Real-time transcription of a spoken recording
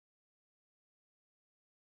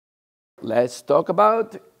let's talk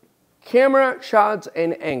about camera shots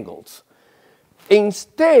and angles.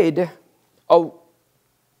 Instead of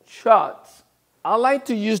shots, I like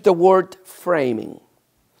to use the word framing,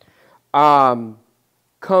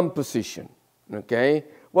 composition, okay?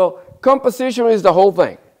 Well, composition is the whole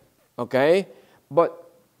thing, okay?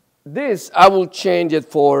 But this, I will change it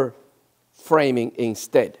for framing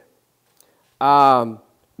instead.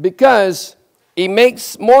 Because it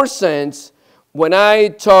makes more sense when I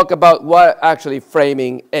talk about what actually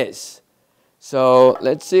framing is. So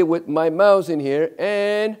let's see with my mouse in here,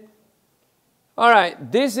 and all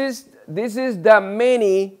right, this is the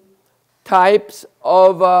many types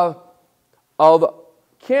of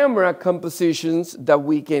camera compositions that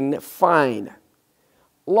we can find.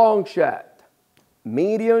 Long shot,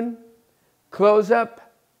 medium,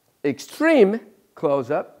 close-up, extreme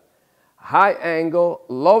close-up, high angle,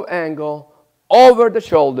 low angle, over the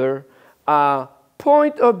shoulder,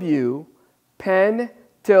 point of view, pan,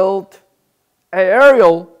 tilt,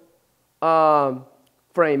 aerial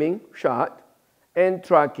framing shot, and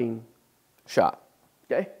tracking shot.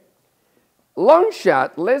 Okay? Long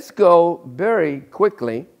shot, let's go very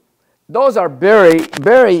quickly. Those are very,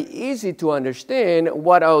 very easy to understand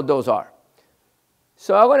what all those are.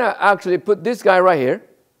 So I'm going to actually put this guy right here.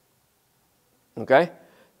 Okay?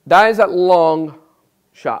 That is a long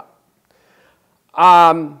shot.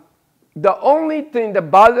 The only thing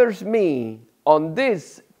that bothers me on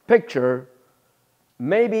this picture,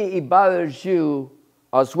 maybe it bothers you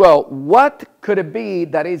as well. What could it be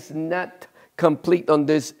that is not complete on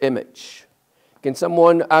this image? Can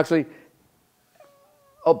someone actually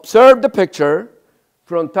observe the picture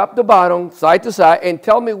from top to bottom, side to side, and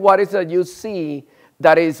tell me what is that you see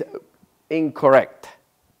that is incorrect?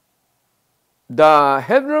 The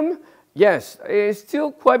headroom, yes, it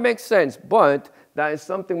still quite makes sense, but that is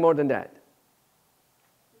something more than that.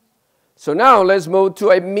 So now let's move to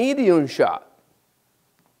a medium shot,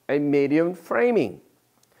 a medium framing.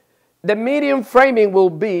 The medium framing will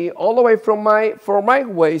be all the way from my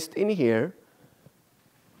waist in here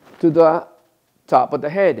to the top of the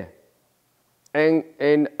head.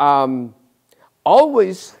 And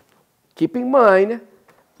always keep in mind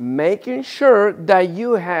making sure that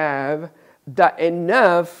you have the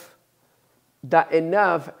enough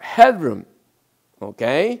headroom.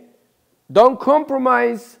 Okay? Don't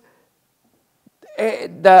compromise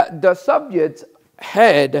the subject's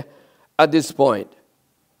head at this point.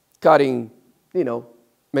 Cutting,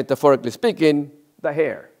 metaphorically speaking, the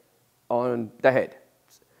hair on the head.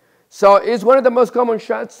 So it's one of the most common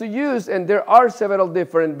shots to use, and there are several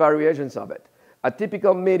different variations of it. A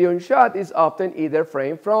typical medium shot is often either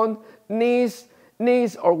framed from knees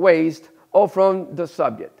or waist, or from the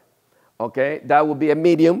subject. Okay, that would be a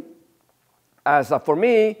medium. As for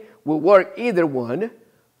me, will work either one,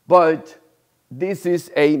 but this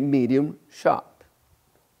is a medium shot.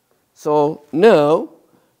 So now,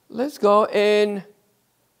 let's go in.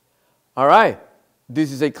 All right,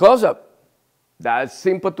 this is a close-up. That's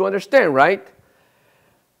simple to understand, right?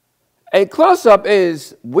 A close-up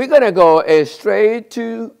is, we're going to go straight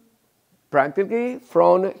to practically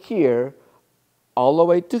from here all the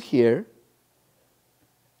way to here,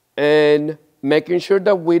 and making sure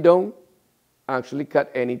that we don't actually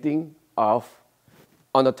cut anything off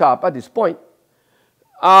on the top at this point.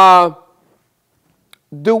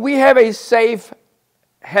 Do we have a safe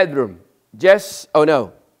headroom? Yes or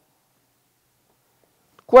no?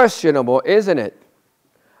 Questionable, isn't it?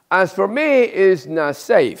 As for me, it's not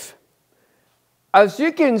safe. As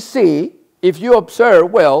you can see, if you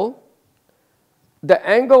observe well, the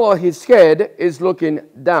angle of his head is looking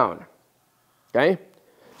down. Okay?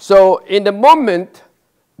 So in the moment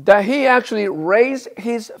that he actually raised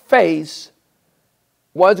his face,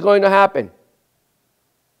 what's going to happen?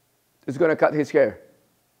 It's going to cut his hair.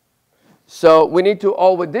 So we need to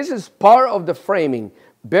always, this is part of the framing.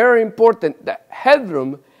 Very important. The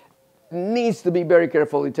headroom needs to be very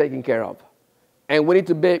carefully taken care of. And we need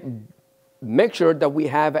to make sure that we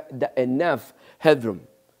have enough headroom.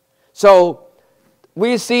 So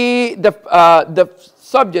we see the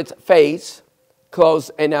subject's face close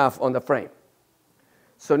enough on the frame.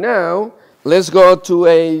 So now let's go to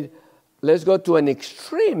an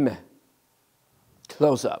extreme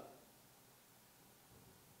close-up.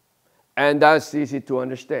 And that's easy to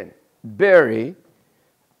understand. Very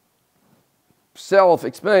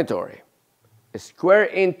self-explanatory. Square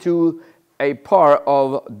into a part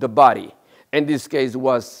of the body. In this case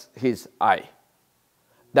was his eye.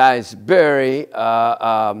 That is very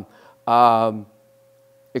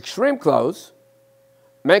extreme close,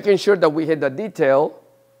 making sure that we hit the detail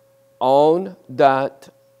on that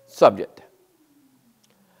subject.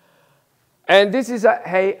 And this is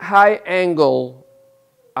a high angle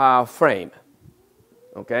frame.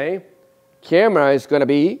 Okay? Camera is going to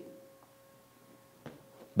be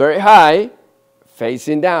very high,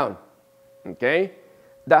 facing down. Okay?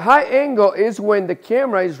 The high angle is when the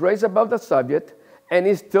camera is raised above the subject and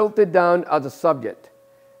is tilted down at the subject.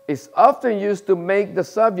 It's often used to make the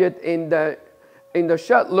subject in the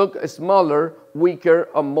shot look smaller, weaker,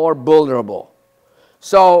 or more vulnerable.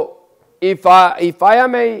 So if I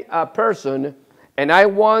am a person and I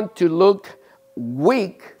want to look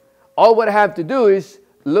weak, all what I have to do is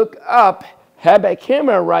look up, have a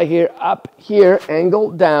camera right here, up here,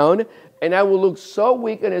 angled down, and I will look so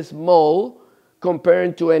weak and small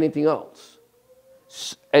compared to anything else.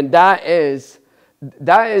 And that is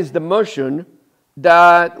the motion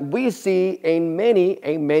that we see in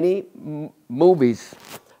many movies.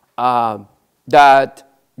 That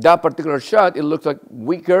particular shot, it looks like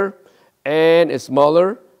weaker and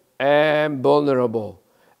smaller and vulnerable.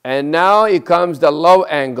 And now it comes the low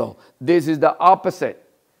angle. This is the opposite.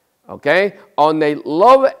 Okay? On a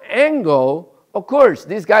low angle, of course,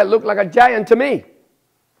 this guy looked like a giant to me.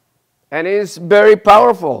 And he's very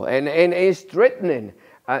powerful and he's threatening.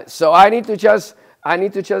 So I need to just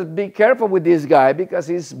be careful with this guy because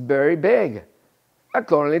he's very big,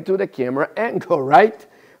 according to the camera angle, right?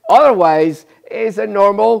 Otherwise, it's a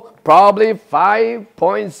normal, probably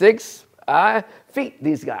 5.6 feet,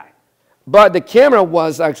 this guy. But the camera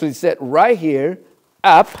was actually set right here,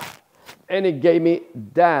 up, and it gave me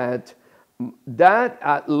that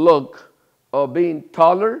look of being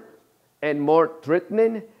taller and more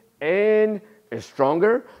threatening and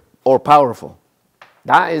stronger or powerful.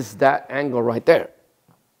 That is that angle right there.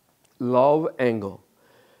 Low angle.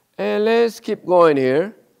 And let's keep going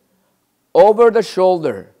here. Over the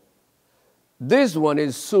shoulder. This one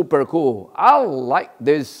is super cool. I like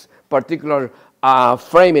this particular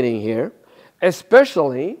framing here.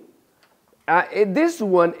 Especially, this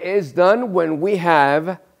one is done when we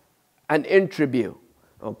have an interview.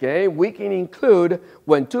 Okay, we can include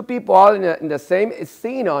when two people are in the same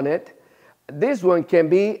scene on it. This one can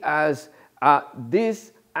be as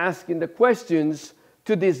this asking the questions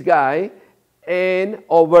to this guy and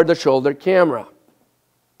over the shoulder camera.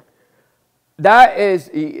 That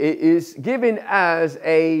is given as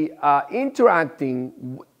a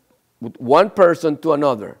interacting with one person to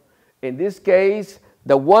another. In this case,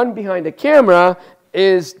 the one behind the camera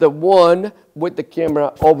is the one with the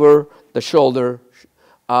camera over the shoulder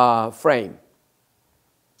frame.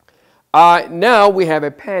 Now we have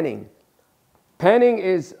a panning. Panning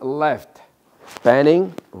is left,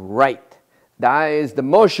 panning right. That is the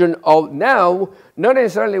motion of now. Not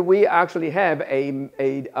necessarily we actually have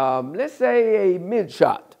let's say a mid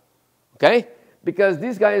shot, okay? Because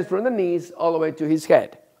this guy is from the knees all the way to his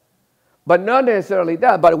head. But not necessarily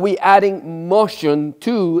that, but we adding motion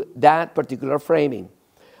to that particular framing,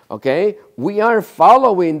 okay? We are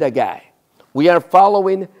following the guy. We are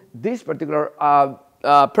following this particular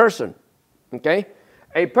person, okay?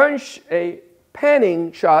 A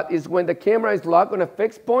panning shot is when the camera is locked on a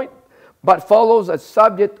fixed point but follows a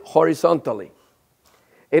subject horizontally.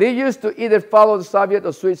 It is used to either follow the subject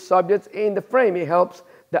or switch subjects in the frame. It helps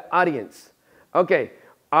the audience. Okay,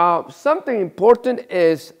 something important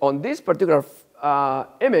is on this particular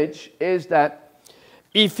image is that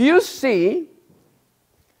if you see,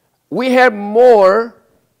 we have more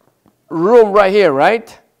room right here,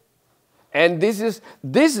 right? And this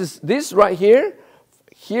right here.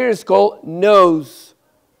 Here is called nose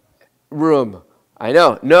room. I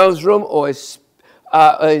know, nose room or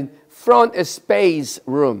a front space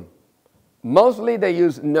room. Mostly they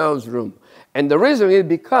use nose room. And the reason is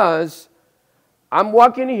because I'm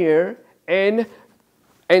walking here and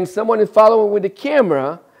someone is following with the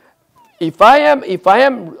camera. If I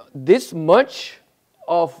am this much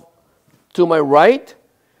off to my right,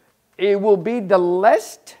 it will be the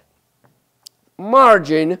least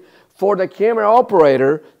margin for the camera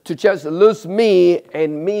operator to just lose me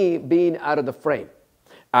and me being out of the frame.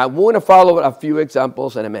 I want to follow a few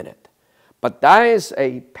examples in a minute. But that is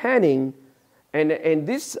a panning, and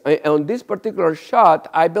on this particular shot,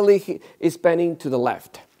 I believe he is panning to the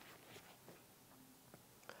left.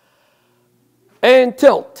 And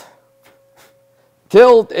tilt.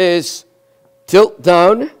 Tilt is tilt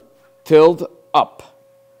down, tilt up.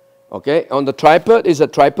 Okay, on the tripod is a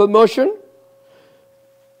tripod motion.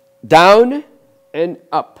 Down and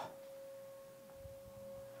up.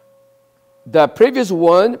 The previous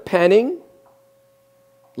one, panning,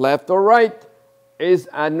 left or right, is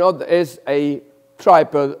a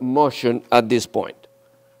tripod motion at this point.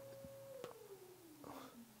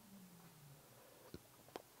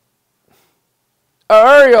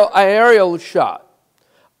 aerial shot.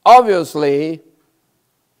 Obviously,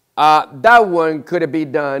 that one could be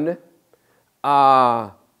done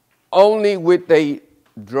only with a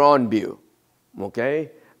drone view,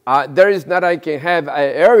 okay? There is not I can have an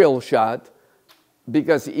aerial shot,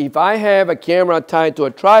 because if I have a camera tied to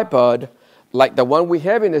a tripod, like the one we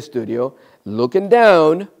have in the studio, looking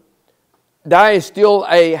down, that is still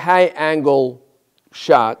a high angle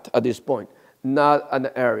shot at this point, not an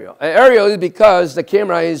aerial. An aerial is because the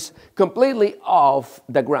camera is completely off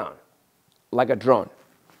the ground, like a drone.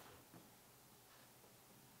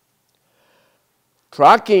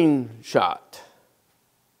 Tracking shot.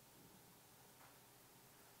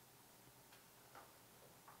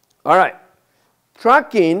 All right.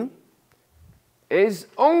 Tracking is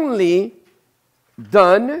only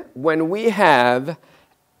done when we have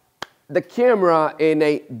the camera in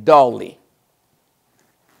a dolly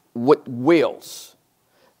with wheels.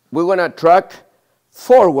 We want to track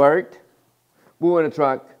forward. We want to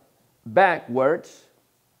track backwards.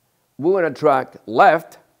 We want to track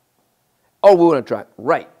left. Or we want to track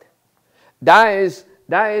right. That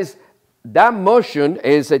motion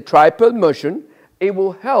is a tripod motion. It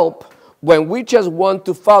will help when we just want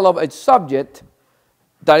to follow a subject.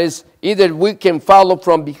 That is, either we can follow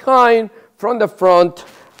from behind, from the front,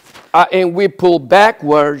 and we pull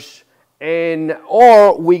backwards,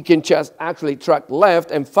 or we can just actually track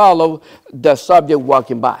left and follow the subject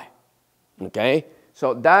walking by. Okay?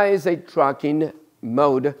 So that is a tracking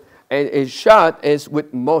mode, and a shot is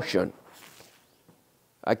with motion.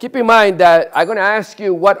 Keep in mind that I'm going to ask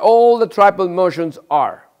you what all the tripod motions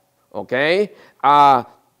are. Okay? Tripod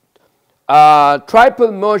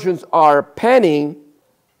motions are panning,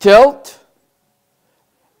 tilt,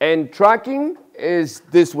 and tracking is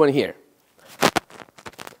this one here.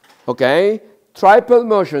 Okay? Tripod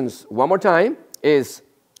motions, one more time, is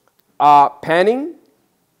panning,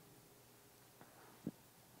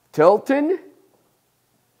 tilting,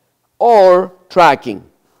 or tracking.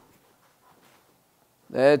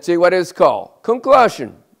 Let's see what it's called.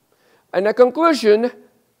 Conclusion. And a conclusion,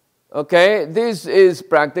 okay, this is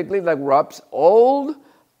practically like Rob's all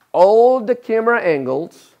the camera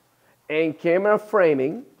angles and camera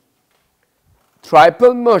framing,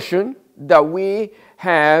 tripod motion that we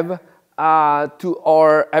have to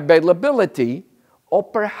our availability, or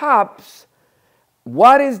perhaps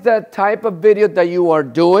what is the type of video that you are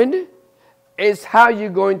doing is how you're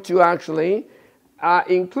going to actually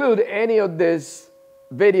include any of this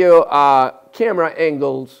video camera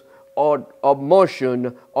angles or of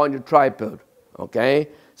motion on your tripod, okay?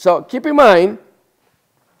 So keep in mind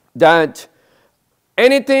that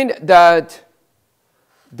anything that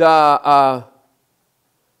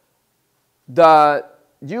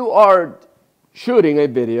you are shooting a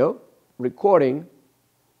video, recording,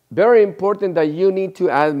 very important that you need to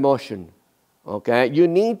add motion, okay? You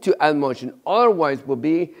need to add motion, otherwise will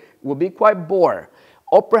be quite bored.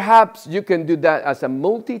 Or perhaps you can do that as a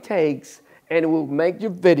multi-takes, and it will make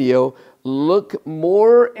your video look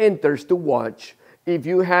more interesting to watch if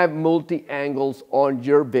you have multi-angles on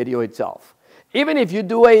your video itself. Even if you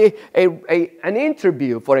do an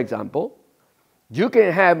interview, for example, you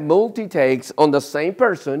can have multi-takes on the same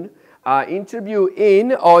person, interview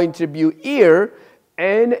in or interview ear,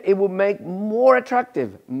 and it will make more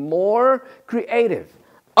attractive, more creative.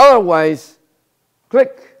 Otherwise,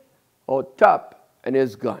 click or tap, and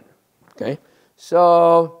it's gone, okay?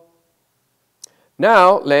 So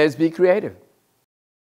now let's be creative.